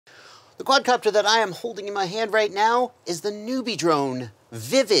The quadcopter that I am holding in my hand right now is the Newbeedrone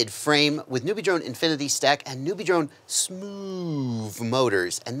Vivid frame with Newbeedrone Infinity Stack and Newbeedrone Smoov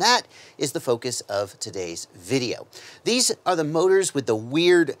motors, and that is the focus of today's video. These are the motors with the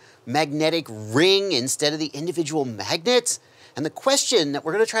weird magnetic ring instead of the individual magnets, and the question that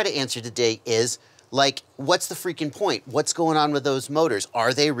we're going to try to answer today is, like, what's the freaking point? What's going on with those motors?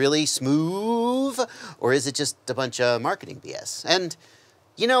 Are they really smooth, or is it just a bunch of marketing BS? And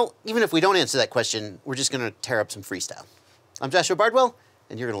you know, even if we don't answer that question, we're just going to tear up some freestyle. I'm Joshua Bardwell,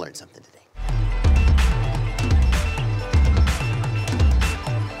 and you're going to learn something today.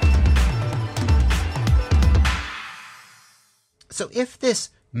 So if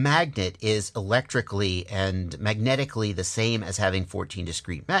this magnet is electrically and magnetically the same as having 14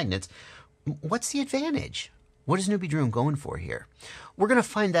 discrete magnets, what's the advantage? What is Newbeedrone going for here? We're going to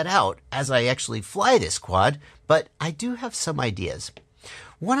find that out as I actually fly this quad, but I do have some ideas.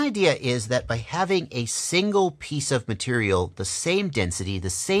 One idea is that by having a single piece of material, the same density, the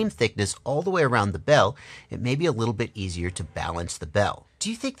same thickness all the way around the bell, it may be a little bit easier to balance the bell.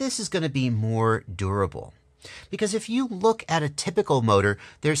 Do you think this is going to be more durable? Because if you look at a typical motor,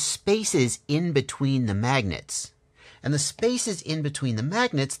 there's spaces in between the magnets. And the spaces in between the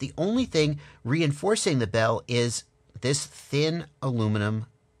magnets, the only thing reinforcing the bell is this thin aluminum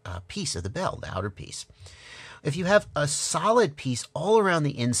piece of the bell, the outer piece. If you have a solid piece all around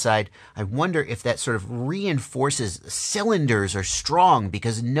the inside, I wonder if that sort of reinforces cylinders are strong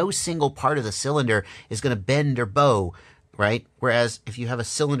because no single part of the cylinder is going to bend or bow, right? Whereas if you have a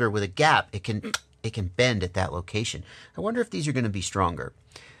cylinder with a gap, it can bend at that location. I wonder if these are going to be stronger.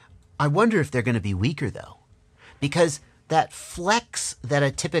 I wonder if they're going to be weaker though, because that flex that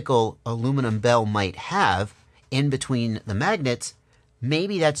a typical aluminum bell might have in between the magnets,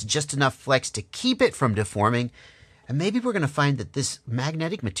 maybe that's just enough flex to keep it from deforming, and maybe we're going to find that this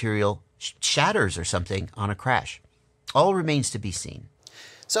magnetic material shatters or something on a crash. All remains to be seen.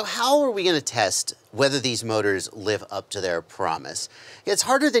 So how are we going to test whether these motors live up to their promise? It's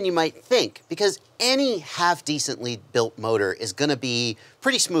harder than you might think, because any half-decently built motor is going to be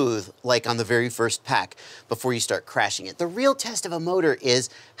pretty smooth, like on the very first pack, before you start crashing it. The real test of a motor is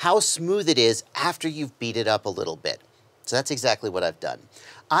how smooth it is after you've beat it up a little bit. So that's exactly what I've done.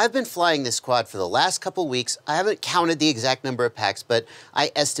 I've been flying this quad for the last couple weeks. I haven't counted the exact number of packs, but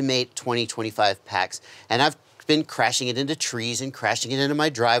I estimate 20, 25 packs. And I've been crashing it into trees and crashing it into my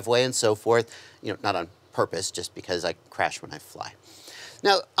driveway and so forth. You know, not on purpose, just because I crash when I fly.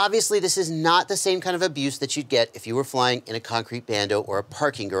 Now, obviously, this is not the same kind of abuse that you'd get if you were flying in a concrete bando or a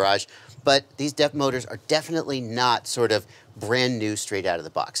parking garage, but these motors are definitely not sort of brand new straight out of the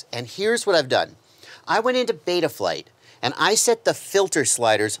box. And here's what I've done. I went into beta flight, and I set the filter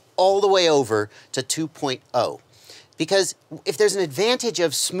sliders all the way over to 2.0. Because if there's an advantage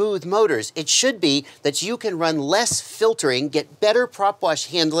of smooth motors, it should be that you can run less filtering, get better prop wash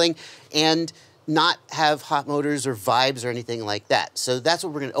handling, and not have hot motors or vibes or anything like that. So that's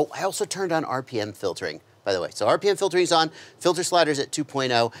what we're going to... Oh, I also turned on RPM filtering, by the way. So RPM filtering is on, filter sliders at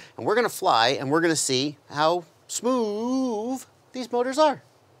 2.0, and we're going to fly, and we're going to see how smooth these motors are.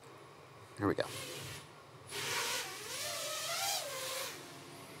 Here we go.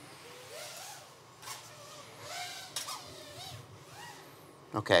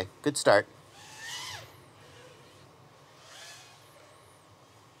 Okay, good start.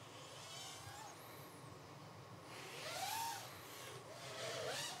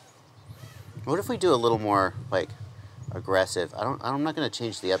 What if we do a little more, like, aggressive? I'm not going to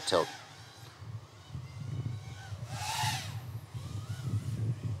change the up tilt.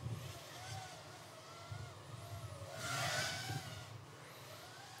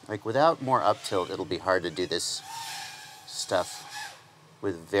 Like, without more up tilt, it'll be hard to do this stuff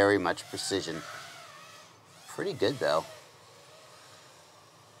with very much precision. Pretty good, though.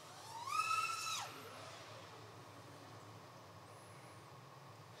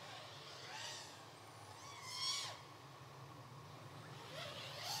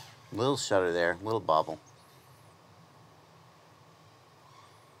 Little shudder there, little bobble.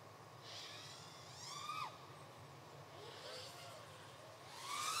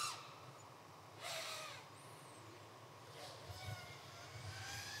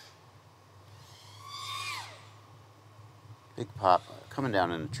 Big pop, coming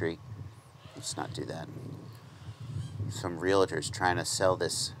down in a tree. Let's not do that. Some realtors trying to sell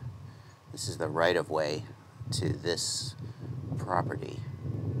this. This is the right-of-way to this property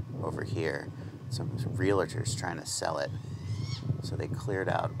over here. Some realtors trying to sell it. So they cleared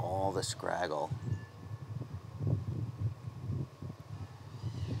out all the scraggle.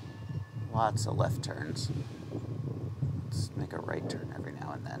 Lots of left turns. Let's make a right turn every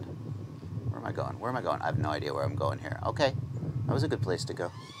now and then. am I going? Where am I going? I have no idea where I'm going here. Okay, that was a good place to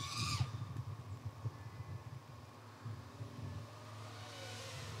go.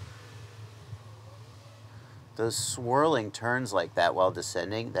 Those swirling turns like that while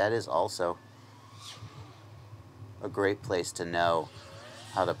descending, that is also a great place to know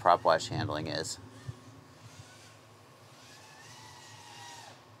how the Propwash handling is.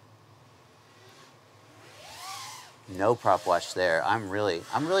 No Propwash there. I'm really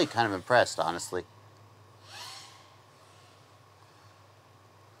kind of impressed, honestly.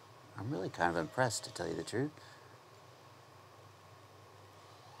 I'm really kind of impressed, to tell you the truth.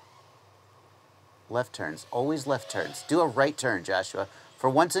 Left turns, always left turns. Do a right turn, Joshua. For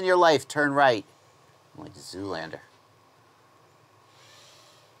once in your life, turn right. Like Zoolander.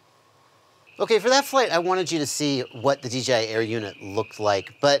 Okay, for that flight, I wanted you to see what the DJI Air unit looked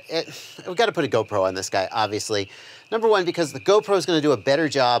like, but we've got to put a GoPro on this guy, obviously. Number one, because the GoPro is going to do a better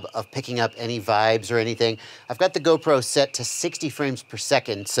job of picking up any vibes or anything. I've got the GoPro set to 60 frames per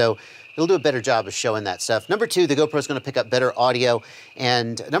second, so it'll do a better job of showing that stuff. Number two, the GoPro is going to pick up better audio.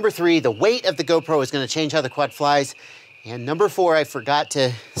 And number three, the weight of the GoPro is going to change how the quad flies. And number four, I forgot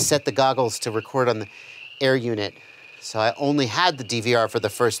to set the goggles to record on the Air unit. So I only had the DVR for the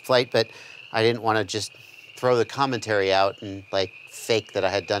first flight, but I didn't want to just throw the commentary out and like fake that I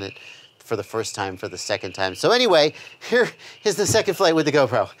had done it for the first time for the second time. So anyway, here is the second flight with the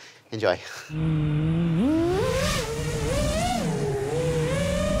GoPro. Enjoy.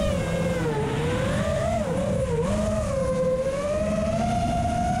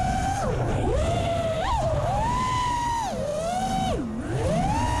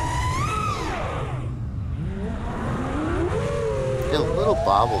 Get a little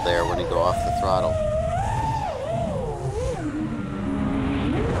bobble there when you go off the throttle.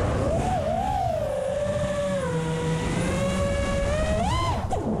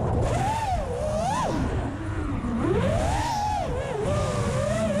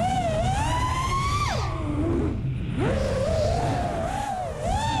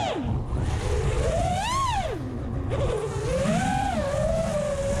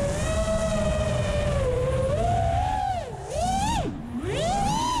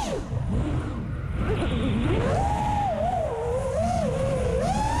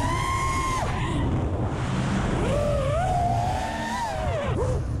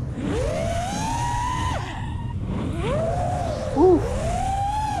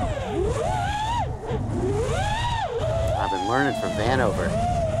 Learning from Vanover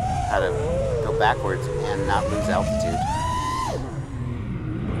how to go backwards and not lose altitude.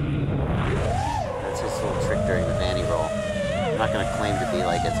 That's his little trick during the Vanny roll. I'm not going to claim to be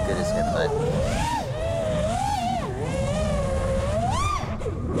like as good as him, but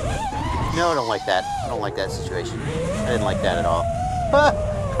no, I don't like that. I don't like that situation. I didn't like that at all.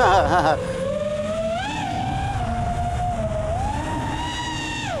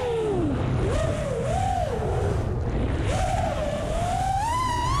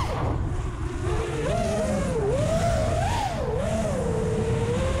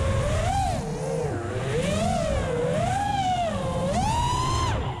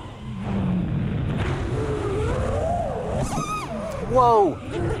 Whoa!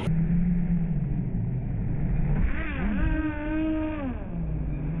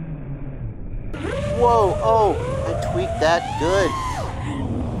 Whoa, oh, I tweaked that good.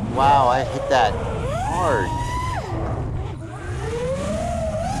 Wow, I hit that hard.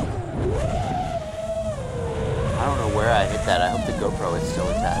 I don't know where I hit that. I hope the GoPro is still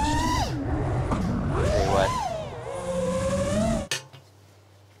attached. I'll tell you what.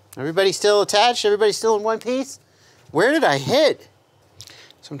 Everybody still attached? Everybody still in one piece? Where did I hit?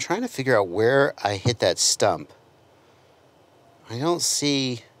 So I'm trying to figure out where I hit that stump. I don't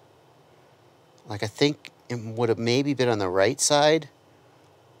see, like I think it would have maybe been on the right side,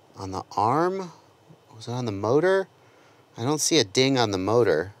 on the arm. Was it on the motor? I don't see a ding on the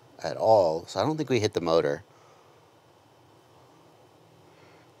motor at all, so I don't think we hit the motor.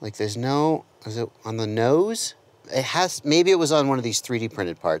 Like there's no, is it on the nose? It has, maybe it was on one of these 3D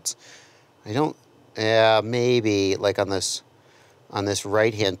printed parts. I don't, yeah, maybe like on this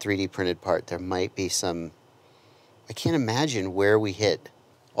right-hand 3D printed part, there might be some, I can't imagine where we hit.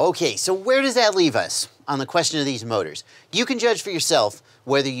 Okay, so where does that leave us on the question of these motors? You can judge for yourself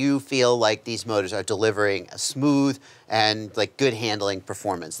whether you feel like these motors are delivering a smooth and like good handling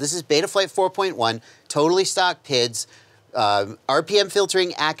performance. This is Betaflight 4.1, totally stock PIDs, RPM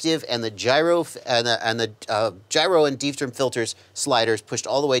filtering active, and the gyro gyro and Newbeedrone filters sliders pushed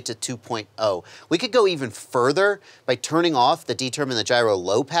all the way to 2.0. We could go even further by turning off the D-term and the gyro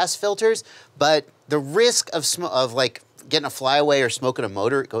low pass filters, but the risk of like getting a flyaway or smoking a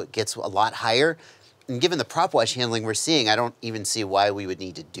motor gets a lot higher. And given the Propwash handling we're seeing, I don't even see why we would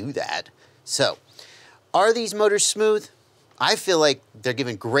need to do that. So, are these motors smooth? I feel like they're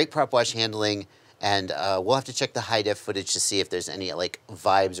giving great Propwash handling, and we'll have to check the high def footage to see if there's any like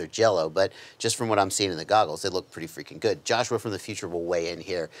vibes or jello, but just from what I'm seeing in the goggles, they look pretty freaking good. Joshua from the future will weigh in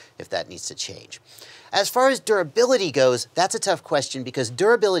here if that needs to change. As far as durability goes, that's a tough question because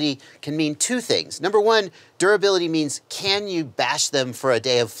durability can mean two things. Number one, durability means can you bash them for a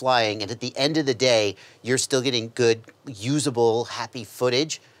day of flying and at the end of the day, you're still getting good, usable, happy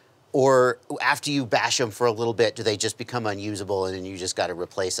footage? Or after you bash them for a little bit, do they just become unusable and then you just got to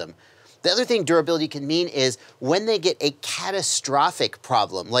replace them? The other thing durability can mean is when they get a catastrophic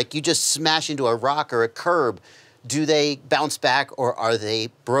problem, like you just smash into a rock or a curb, do they bounce back or are they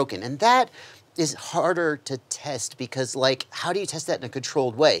broken? And that is harder to test because, like, how do you test that in a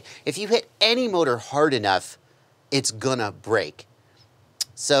controlled way? If you hit any motor hard enough, it's gonna break.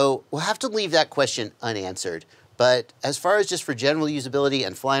 So we'll have to leave that question unanswered. But as far as just for general usability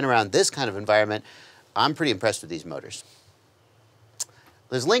and flying around this kind of environment, I'm pretty impressed with these motors.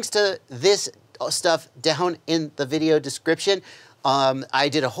 There's links to this stuff down in the video description. I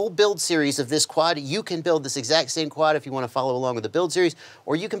did a whole build series of this quad. You can build this exact same quad if you want to follow along with the build series,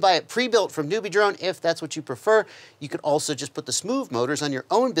 or you can buy it pre-built from Newbeedrone if that's what you prefer. You could also just put the Smoov motors on your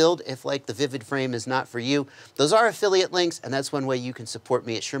own build if like the Vivid frame is not for you. Those are affiliate links, and that's one way you can support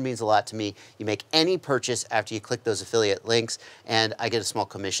me. It sure means a lot to me. You make any purchase after you click those affiliate links, and I get a small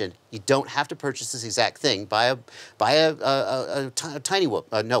commission. You don't have to purchase this exact thing. Buy a Tiny Whoop,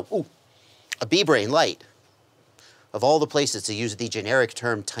 a B-Brain Lite. Of all the places to use the generic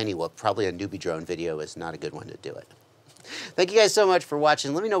term Tiny Whoop, probably a Newbeedrone video is not a good one to do it. Thank you guys so much for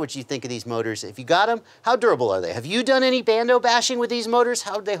watching. Let me know what you think of these motors. If you got them, how durable are they? Have you done any bando bashing with these motors?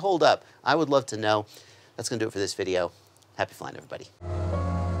 How would they hold up? I would love to know. That's going to do it for this video. Happy flying, everybody.